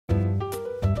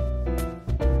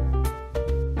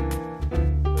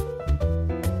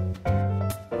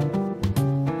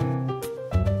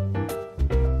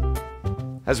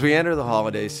As we enter the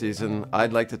holiday season,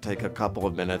 I'd like to take a couple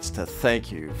of minutes to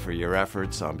thank you for your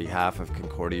efforts on behalf of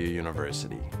Concordia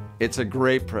University. It's a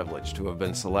great privilege to have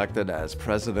been selected as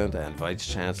President and Vice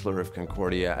Chancellor of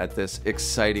Concordia at this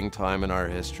exciting time in our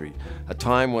history, a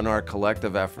time when our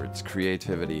collective efforts,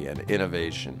 creativity, and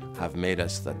innovation have made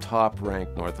us the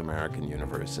top-ranked North American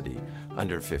university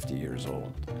under 50 years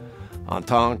old. En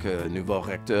tant que nouveau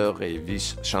recteur et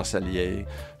vice-chancelier,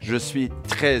 je suis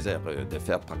très heureux de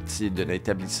faire partie d'un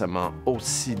établissement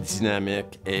aussi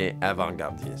dynamique et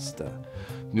avant-gardiste.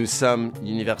 Nous sommes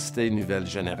l'université nouvelle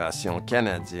génération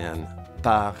canadienne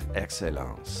par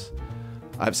excellence.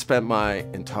 I've spent my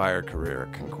entire career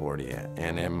at Concordia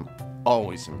and am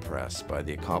always impressed by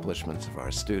the accomplishments of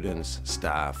our students,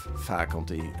 staff,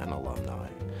 faculty, and alumni.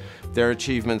 Their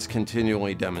achievements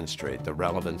continually demonstrate the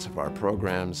relevance of our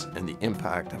programs and the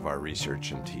impact of our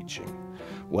research and teaching.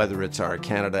 Whether it's our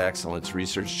Canada Excellence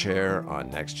Research Chair on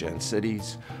Next Gen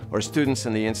Cities, or students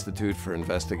in the Institute for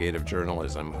Investigative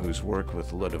Journalism whose work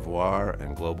with Le Devoir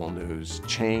and Global News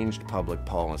changed public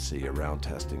policy around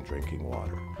testing drinking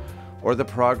water, or the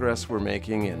progress we're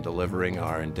making in delivering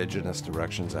our Indigenous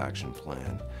Directions Action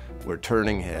Plan, we're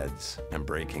turning heads and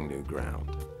breaking new ground.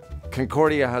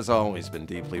 Concordia has always been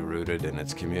deeply rooted in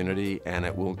its community, and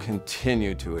it will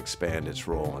continue to expand its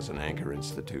role as an anchor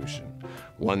institution,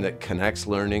 one that connects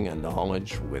learning and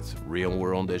knowledge with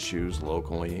real-world issues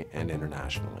locally and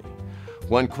internationally.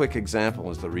 One quick example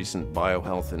is the recent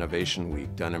BioHealth Innovation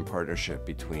Week done in partnership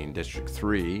between District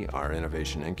 3, our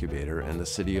innovation incubator, and the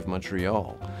City of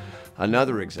Montreal.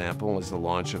 Another example is the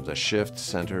launch of the Shift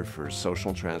Center for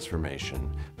Social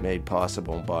Transformation, made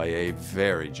possible by a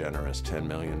very generous $10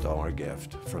 million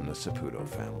gift from the Saputo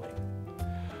family.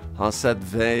 En cette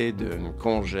veille d'un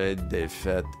congé des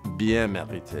fêtes bien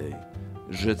mérité,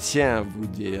 je tiens à vous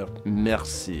dire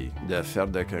merci de faire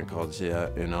de Concordia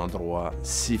un endroit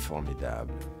si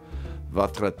formidable.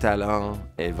 Votre talent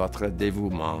et votre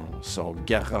dévouement sont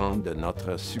garants de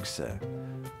notre succès.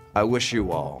 I wish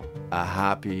you all a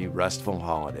happy, restful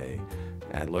holiday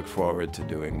and look forward to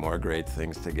doing more great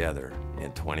things together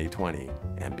in 2020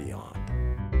 and beyond.